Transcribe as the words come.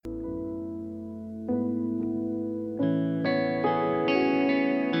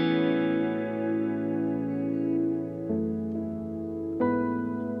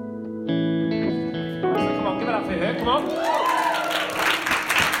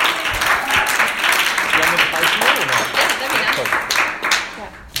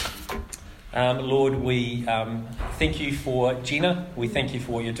Lord, we thank you for Jenna. We thank you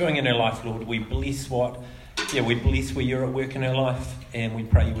for what you're doing in her life, Lord. We bless where you're at work in her life, and we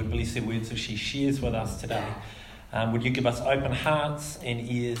pray you would bless the words that she shares with us today. Would you give us open hearts and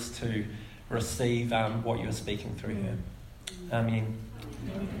ears to receive what you're speaking through her? Amen.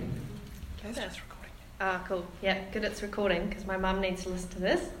 Okay, that's recording. Cool. Yeah, good it's recording, because my mum needs to listen to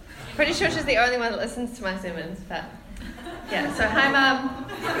this. Pretty sure she's the only one that listens to my sermons, but yeah, so hi Mum.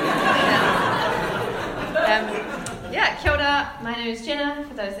 Kia ora, my name is Jenna,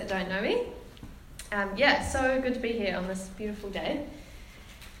 for those that don't know me. So good to be here on this beautiful day.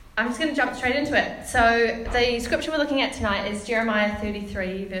 I'm just going to jump straight into it. So the scripture we're looking at tonight is Jeremiah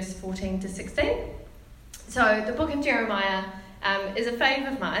 33, verse 14 to 16. So the book of Jeremiah is a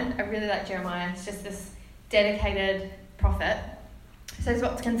favourite of mine. I really like Jeremiah. It's just this dedicated prophet. So it's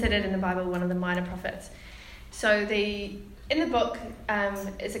what's considered in the Bible one of the minor prophets. So in the book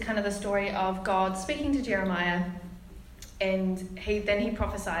is a kind of the story of God speaking to Jeremiah, and he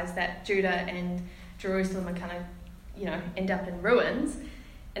prophesies that Judah and Jerusalem are kind of, end up in ruins,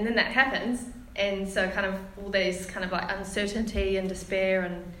 and then that happens, and so kind of all these kind of like uncertainty and despair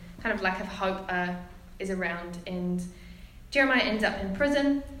and kind of lack of hope is around, and Jeremiah ends up in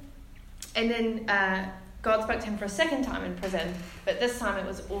prison, and then God spoke to him for a second time in prison, but this time it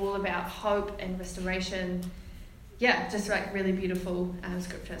was all about hope and restoration. Yeah, just like really beautiful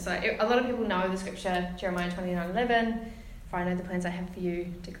scripture. So a lot of people know the scripture, Jeremiah 29:11. For I know the plans I have for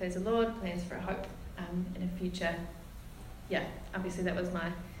you, declares the Lord, plans for a hope in a future. Yeah, obviously that was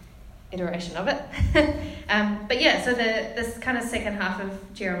my iteration of it. So this kind of second half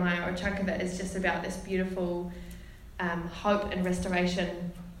of Jeremiah, or a chunk of it, is just about this beautiful hope and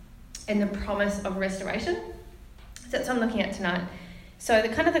restoration and the promise of restoration. So that's what I'm looking at tonight. So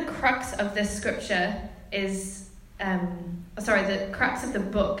the crux of this scripture is, the crux of the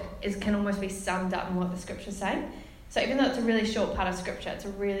book can almost be summed up in what the scripture's saying. So even though it's a really short part of scripture, it's a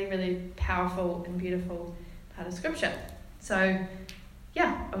really, really powerful and beautiful part of scripture. So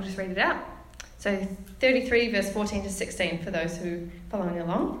I'll just read it out. So 33 verse 14 to 16 for those who are following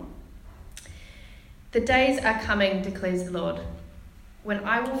along. The days are coming, declares the Lord, when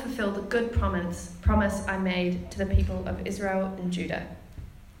I will fulfill the good promise I made to the people of Israel and Judah.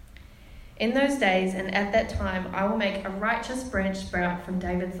 In those days and at that time I will make a righteous branch sprout from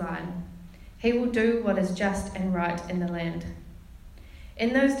David's line. He will do what is just and right in the land.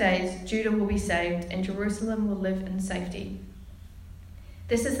 In those days Judah will be saved and Jerusalem will live in safety.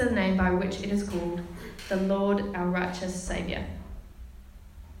 This is the name by which it is called, the Lord our righteous Saviour.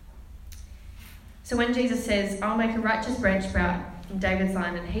 So when Jesus says, I'll make a righteous branch sprout from David's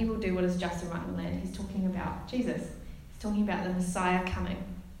line and he will do what is just and right in the land, he's talking about Jesus. He's talking about the Messiah coming.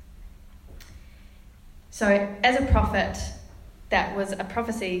 So as a prophet, that was a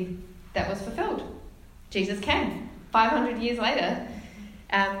prophecy that was fulfilled. Jesus came 500 years later.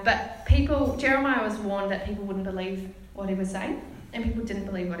 But Jeremiah was warned that people wouldn't believe what he was saying, and people didn't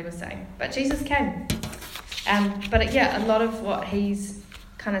believe what he was saying. But Jesus came. A lot of what he's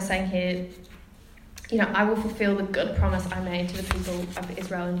kind of saying here, I will fulfill the good promise I made to the people of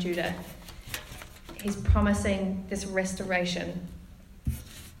Israel and Judah. He's promising this restoration.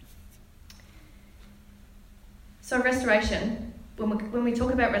 So restoration, when we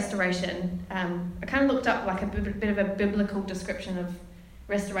talk about restoration, I kind of looked up like a bit of a biblical description of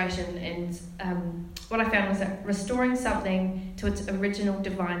restoration, and what I found was that restoring something to its original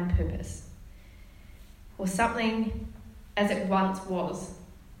divine purpose, or something as it once was,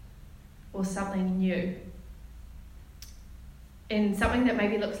 or something new, in something that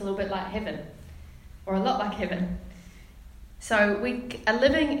maybe looks a little bit like heaven, or a lot like heaven. So we are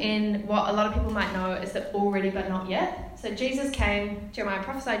living in what a lot of people might know as the already but not yet. So Jesus came, Jeremiah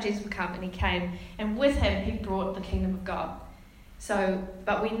prophesied Jesus would come, and he came, and with him he brought the kingdom of God.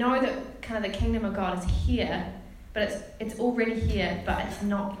 But we know that kind of the kingdom of God is here, but it's already here, but it's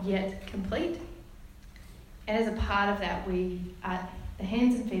not yet complete. And as a part of that, we are the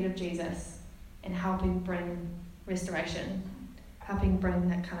hands and feet of Jesus in helping bring restoration, helping bring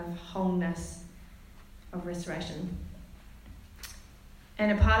that kind of wholeness of restoration.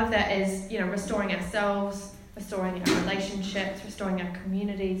 And a part of that is, restoring ourselves, restoring our relationships, restoring our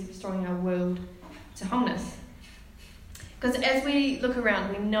communities, restoring our world to wholeness. Because as we look around,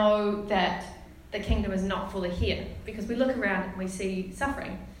 we know that the kingdom is not fully here, because we look around and we see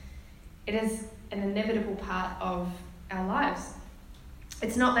suffering. It is an inevitable part of our lives.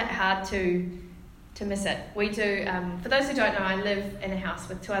 It's not that hard to miss it. We do, for those who don't know, I live in a house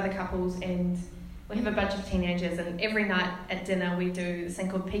with two other couples, and we have a bunch of teenagers, and every night at dinner we do this thing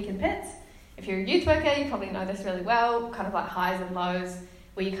called Peak and Pits. If you're a youth worker, you probably know this really well, kind of like highs and lows.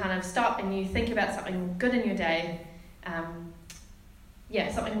 where you kind of stop and you think about something good in your day,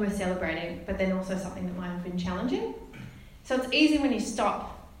 something worth celebrating, but then also something that might have been challenging. So it's easy when you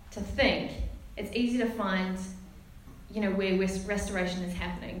stop to think, it's easy to find, where restoration is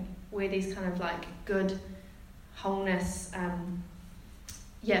happening, where these kind of like good wholeness,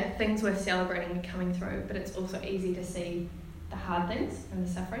 things worth celebrating are coming through, but it's also easy to see the hard things and the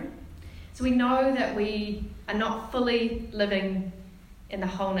suffering. So we know that we are not fully living in the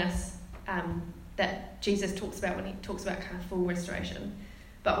wholeness that Jesus talks about when he talks about kind of full restoration.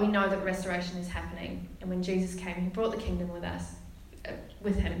 But we know that restoration is happening. And when Jesus came, he brought the kingdom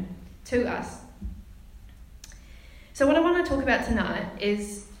with him to us. So what I want to talk about tonight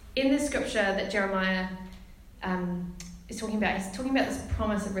is in the scripture that Jeremiah is talking about. He's talking about this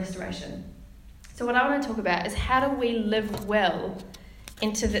promise of restoration. So what I want to talk about is how do we live well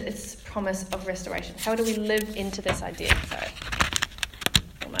into this promise of restoration? How do we live into this idea? Sorry.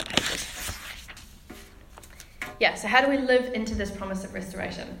 All my pages. So how do we live into this promise of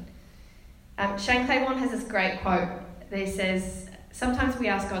restoration? Shane Claiborne has this great quote that he says, sometimes we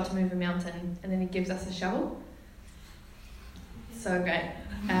ask God to move a mountain and then he gives us a shovel. So great.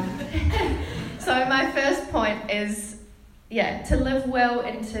 So my first point is, to live well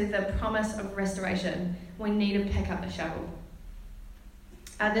into the promise of restoration, we need to pick up the shovel.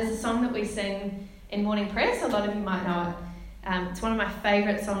 There's a song that we sing in morning prayer, so a lot of you might know it. It's one of my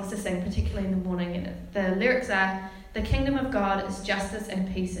favourite songs to sing, particularly in the morning. And the lyrics are, "The kingdom of God is justice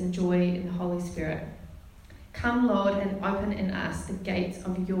and peace and joy in the Holy Spirit. Come, Lord, and open in us the gates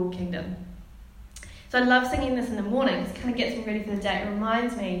of your kingdom." So I love singing this in the morning. It kind of gets me ready for the day. It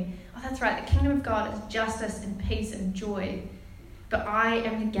reminds me, that's right, the kingdom of God is justice and peace and joy. But I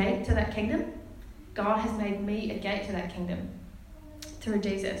am the gate to that kingdom. God has made me a gate to that kingdom through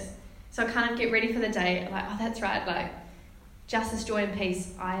Jesus. So I kind of get ready for the day, like, that's right, like, justice, joy, and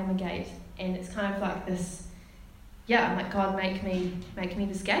peace, I am a gate. And it's kind of like this, I'm like, God, make me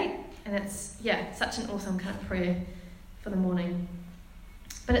this gate. And it's, such an awesome kind of prayer for the morning.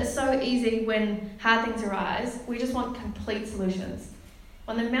 But it's so easy when hard things arise, we just want complete solutions.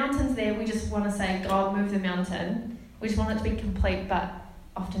 When the mountain's there, we just want to say, God, move the mountain. We just want it to be complete, but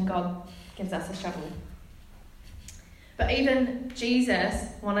often God gives us a shovel. But even Jesus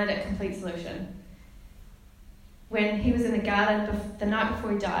wanted a complete solution. When he was in the garden the night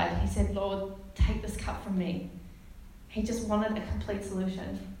before he died, he said, Lord, take this cup from me. He just wanted a complete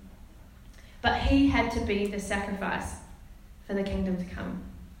solution. But he had to be the sacrifice for the kingdom to come.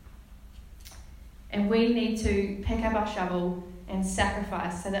 And we need to pick up our shovel and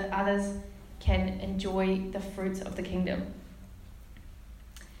sacrifice so that others can enjoy the fruits of the kingdom.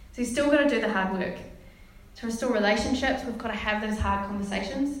 So you've still got to do the hard work. To restore relationships, we've got to have those hard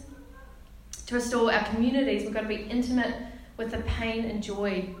conversations. To restore our communities, we've got to be intimate with the pain and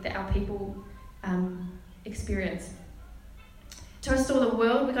joy that our people experience. To restore the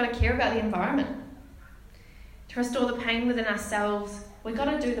world, we've got to care about the environment. To restore the pain within ourselves, we've got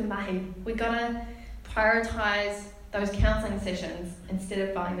to do the mahi. We've got to prioritise those counselling sessions instead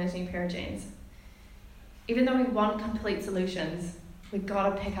of buying those new pair of jeans. Even though we want complete solutions, we've got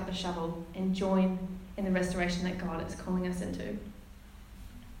to pick up a shovel and join in the restoration that God is calling us into.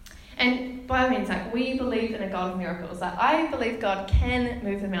 And by all means, we believe in a God of miracles. I believe God can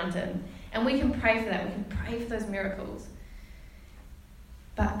move the mountain, and we can pray for that. We can pray for those miracles.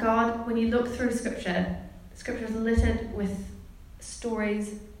 But God, when you look through Scripture is littered with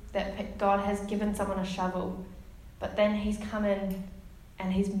stories that God has given someone a shovel, but then he's come in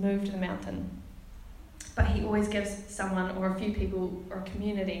and he's moved the mountain. But he always gives someone or a few people or a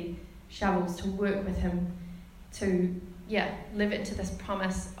community shovels to work with him to, live into this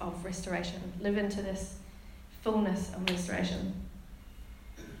promise of restoration, live into this fullness of restoration.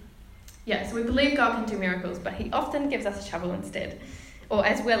 So we believe God can do miracles, but he often gives us a shovel instead, or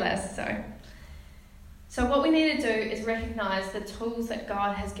as well as. So what we need to do is recognise the tools that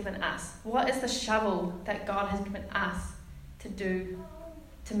God has given us. What is the shovel that God has given us to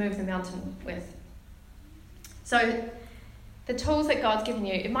move the mountain with? So the tools that God's given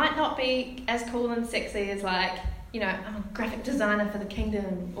you, it might not be as cool and sexy as I'm a graphic designer for the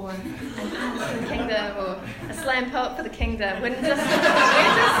kingdom, or an artist for the kingdom, or a slam poet for the kingdom. We're just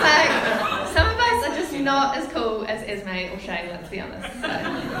some of us are just not as cool as Esme or Shay, let's be honest. So,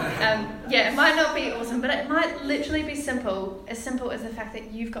 it might not be awesome, but it might literally be simple as the fact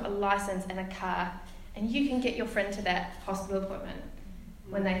that you've got a license and a car, and you can get your friend to that hospital appointment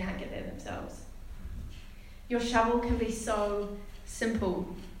when they can't get there themselves. Your shovel can be so simple.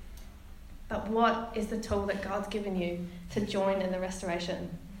 But what is the tool that God's given you to join in the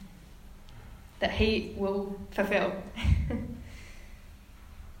restoration that he will fulfill?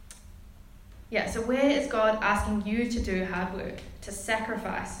 Yeah, so where is God asking you to do hard work, to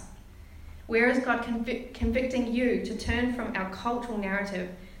sacrifice? Where is God convicting you to turn from our cultural narrative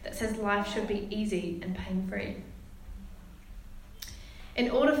that says life should be easy and pain-free? In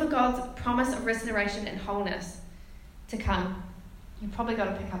order for God's promise of restoration and wholeness to come, you've probably got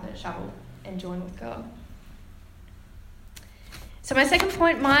to pick up that shovel and join with God. So my second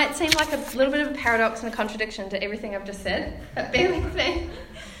point might seem like a little bit of a paradox and a contradiction to everything I've just said, but bear with me.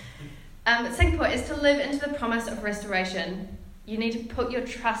 The second point is to live into the promise of restoration. You need to put your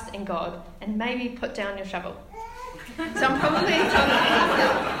trust in God and maybe put down your shovel. So I'm probably...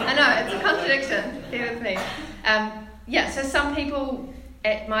 I know, it's a contradiction. Bear with me. So some people,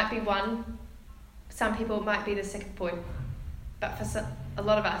 it might be one. Some people, it might be the second point. But for a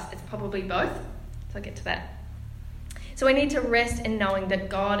lot of us, it's probably both. So I'll get to that. So we need to rest in knowing that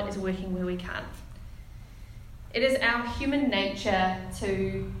God is working where we can't. It is our human nature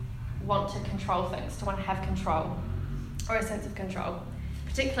to want to control things, to want to have control, or a sense of control.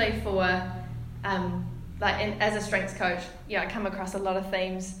 Particularly for, as a strengths coach, I come across a lot of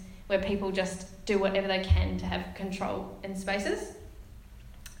themes where people just do whatever they can to have control in spaces.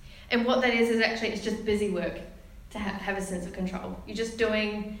 And what that is actually, it's just busy work to have a sense of control. You're just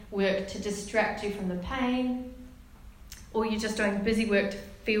doing work to distract you from the pain, or you're just doing busy work to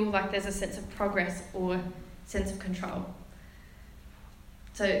feel like there's a sense of progress or sense of control.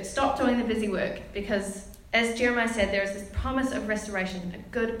 So stop doing the busy work, because as Jeremiah said, there is this promise of restoration, a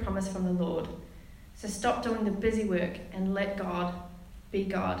good promise from the Lord. So stop doing the busy work and let God be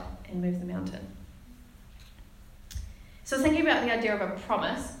God and move the mountain. So I was thinking about the idea of a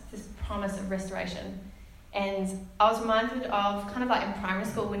promise, this promise of restoration. And I was reminded of kind of like in primary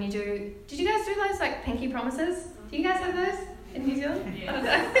school when did you guys do those like pinky promises? Do you guys have those in New Zealand? Yeah. I don't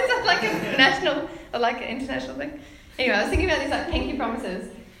know. It's like a national or like an international thing. Anyway, I was thinking about these like pinky promises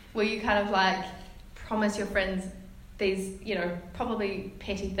where you kind of like promise your friends these, probably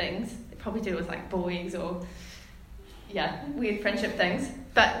petty things. They probably do with like boys or, weird friendship things.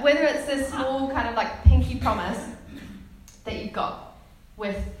 But whether it's this small kind of like pinky promise that you've got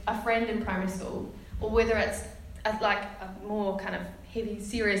with a friend in primary school, or whether it's a more kind of heavy,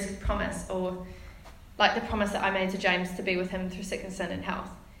 serious promise, or like the promise that I made to James to be with him through sickness and health.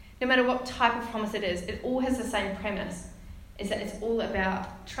 No matter what type of promise it is, it all has the same premise, is that it's all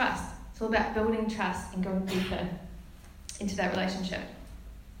about trust. It's all about building trust and going deeper into that relationship.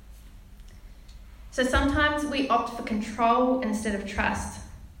 So sometimes we opt for control instead of trust,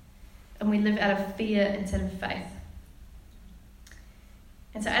 and we live out of fear instead of faith.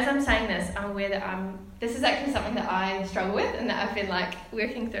 And so as I'm saying this, I'm aware that this is actually something that I struggle with and that I've been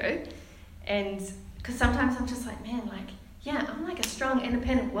working through. And because sometimes I'm just I'm like a strong,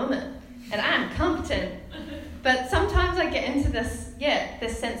 independent woman and I'm competent. But sometimes I get into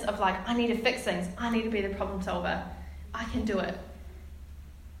this sense of I need to fix things. I need to be the problem solver. I can do it.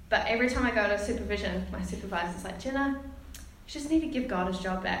 But every time I go to supervision, my supervisor's like, Jenna, you just need to give God his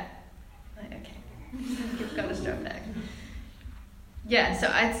job back. I'm like, okay, give God his job back. Yeah,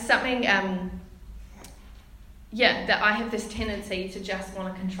 so it's something, that I have this tendency to just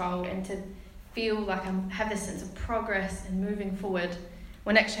want to control and to feel like I have this sense of progress and moving forward,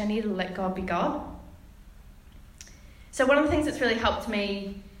 when actually I need to let God be God. So one of the things that's really helped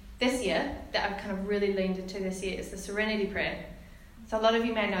me this year, that I've kind of really leaned into this year, is the Serenity Prayer. So a lot of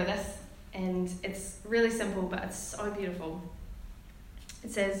you may know this, and it's really simple, but it's so beautiful.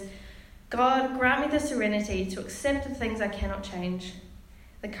 It says, God, grant me the serenity to accept the things I cannot change,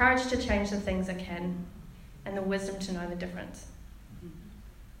 the courage to change the things I can, and the wisdom to know the difference. I'll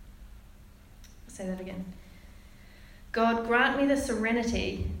say that again. God, grant me the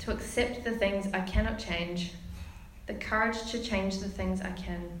serenity to accept the things I cannot change, the courage to change the things I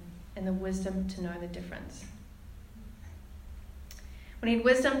can, and the wisdom to know the difference. We need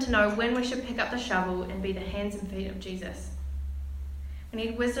wisdom to know when we should pick up the shovel and be the hands and feet of Jesus. We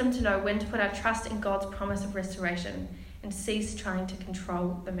need wisdom to know when to put our trust in God's promise of restoration and cease trying to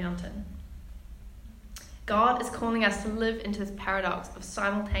control the mountain. God is calling us to live into this paradox of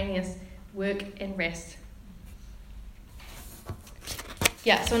simultaneous work and rest.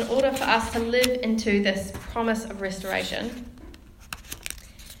 So in order for us to live into this promise of restoration,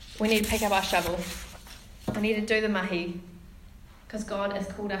 we need to pick up our shovel. We need to do the mahi, because God has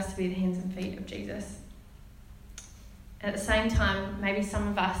called us to be the hands and feet of Jesus. And at the same time, maybe some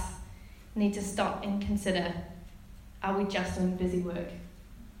of us need to stop and consider, are we just doing busy work?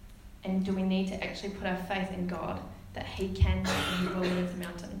 And do we need to actually put our faith in God that he can and he will move the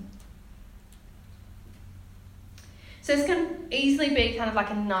mountain? So this can easily be kind of like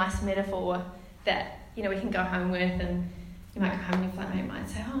a nice metaphor that, we can go home with and you might go home and your flatmate might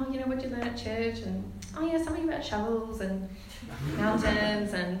say, oh, what'd you learn at church? And, oh yeah, something about shovels and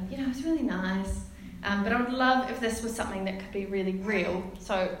mountains and, it's really nice. But I would love if this was something that could be really real.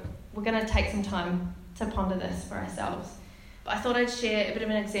 So we're going to take some time to ponder this for ourselves. But I thought I'd share a bit of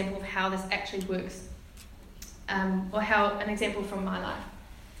an example of how this actually works, or how an example from my life.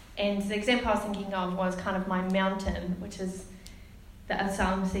 And the example I was thinking of was kind of my mountain, which is the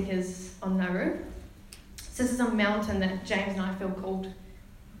asylum seekers on Nauru. So this is a mountain that James and I feel called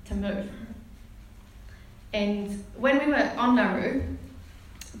to move. And when we were on Nauru,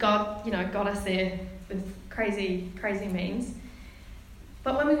 God, got us there with crazy, crazy means.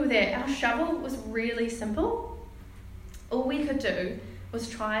 But when we were there, our shovel was really simple. All we could do was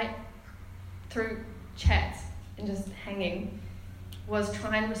try, through chats and just hanging, was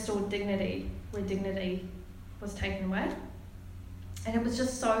try and restore dignity where dignity was taken away. And it was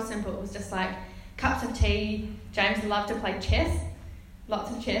just so simple. It was just like cups of tea. James loved to play chess,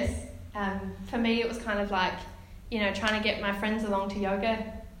 lots of chess. For me, it was kind of like, trying to get my friends along to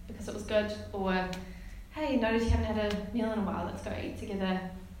yoga because it was good. Or, hey, notice you haven't had a meal in a while, let's go eat together.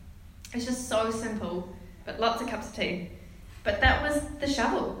 It's just so simple, but lots of cups of tea. But that was the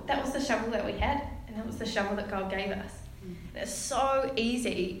shovel. That was the shovel that we had, and that was the shovel that God gave us. It's so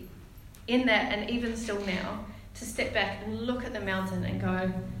easy in that, and even still now, to step back and look at the mountain and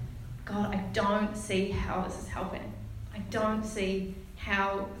go, God, I don't see how this is helping. I don't see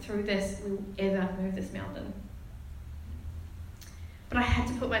how through this we'll ever move this mountain. But I had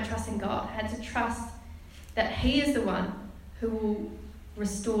to put my trust in God. I had to trust that He is the one who will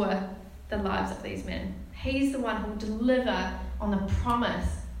restore the lives of these men. He's the one who will deliver on the promise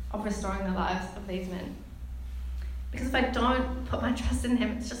of restoring the lives of these men. Because if I don't put my trust in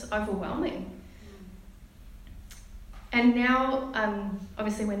Him, it's just overwhelming. And now,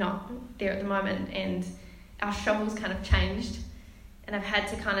 obviously we're not there at the moment, and our shovel's kind of changed, and I've had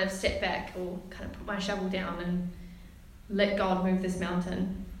to kind of step back or kind of put my shovel down and let God move this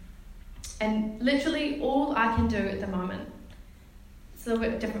mountain. And literally all I can do at the moment, it's a little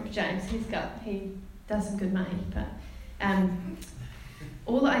bit different for James, he does some good money, but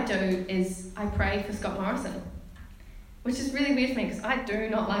all I do is I pray for Scott Morrison, which is really weird for me because I do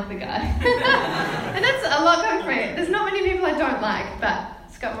not like the guy. And that's a lot coming from me. There's not many people I don't like,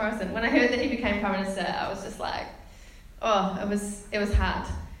 but Scott Morrison, when I heard that he became Prime Minister, I was just like, oh, it was hard.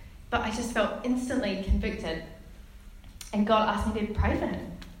 But I just felt instantly convicted. And God asked me to pray for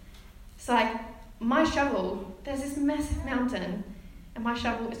him. It's like, my shovel, there's this massive mountain, and my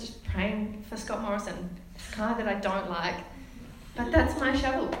shovel is just praying for Scott Morrison, this guy that I don't like. But that's my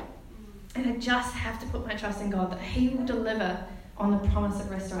shovel. And I just have to put my trust in God that He will deliver on the promise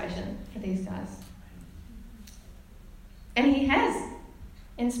of restoration for these guys. And He has,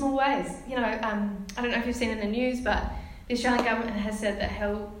 in small ways. I don't know if you've seen in the news, but the Australian government has said that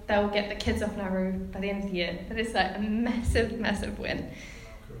they'll get the kids off Nauru by the end of the year. That is like a massive, massive win.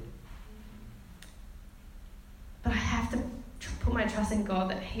 But I have to put my trust in God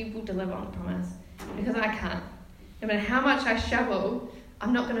that He will deliver on the promise, because I can't. No matter how much I shovel,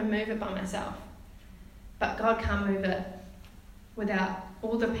 I'm not going to move it by myself. But God can't move it without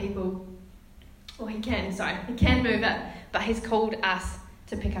all the people. He can move it, but He's called us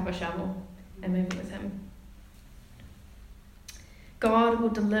to pick up a shovel and move it with Him. God will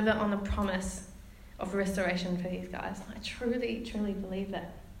deliver on the promise of restoration for these guys. I truly, truly believe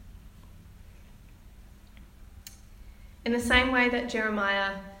that. In the same way that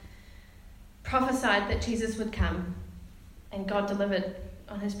Jeremiah prophesied that Jesus would come, and God delivered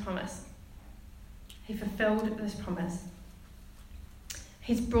on His promise, He fulfilled this promise.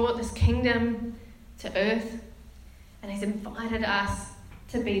 He's brought this kingdom to earth, and He's invited us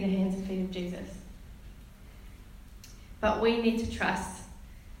to be the hands and feet of Jesus. But we need to trust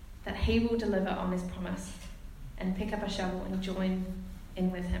that He will deliver on His promise and pick up a shovel and join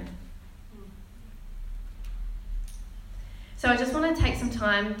in with Him. So I just want to take some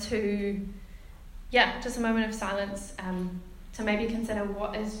time to, just a moment of silence, to maybe consider,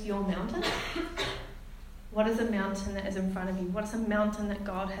 what is your mountain? What is a mountain that is in front of you? What is a mountain that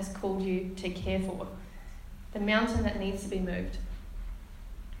God has called you to care for? The mountain that needs to be moved.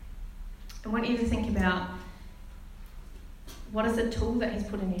 I want you to think about, what is the tool that He's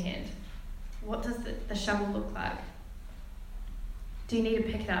put in your hand? What does the shovel look like? Do you need to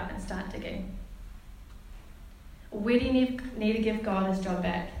pick it up and start digging? Or where do you need to give God His job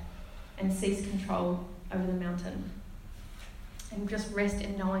back and seize control over the mountain? And just rest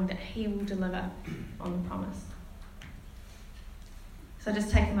in knowing that He will deliver on the promise. So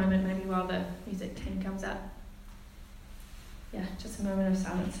just take a moment, maybe while the music team comes up. Just a moment of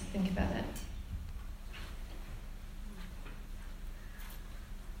silence to think about that.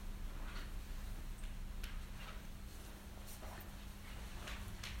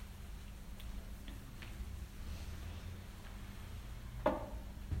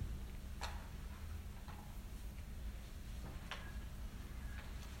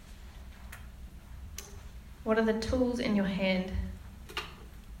 What are the tools in your hand?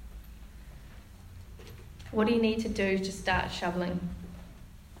 What do you need to do to start shoveling?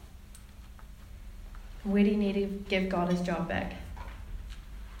 Where do you need to give God his job back?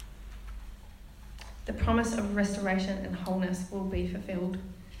 The promise of restoration and wholeness will be fulfilled.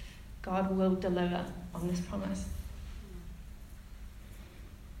 God will deliver on this promise.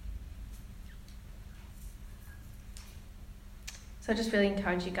 So I just really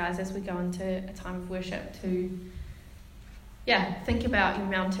encourage you guys as we go into a time of worship to, think about your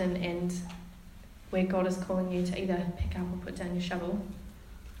mountain and where God is calling you to either pick up or put down your shovel.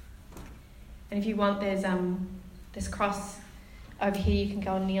 And if you want, there's this cross over here you can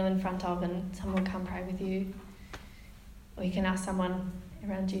go and kneel in front of, and someone will come pray with you. Or you can ask someone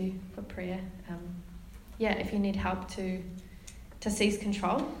around you for prayer. If you need help to seize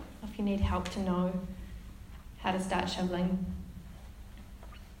control, if you need help to know how to start shoveling.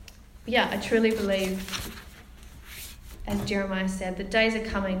 I truly believe, as Jeremiah said, the days are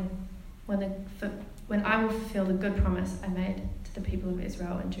coming when I will fulfill the good promise I made to the people of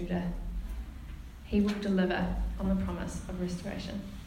Israel and Judah. He will deliver on the promise of restoration.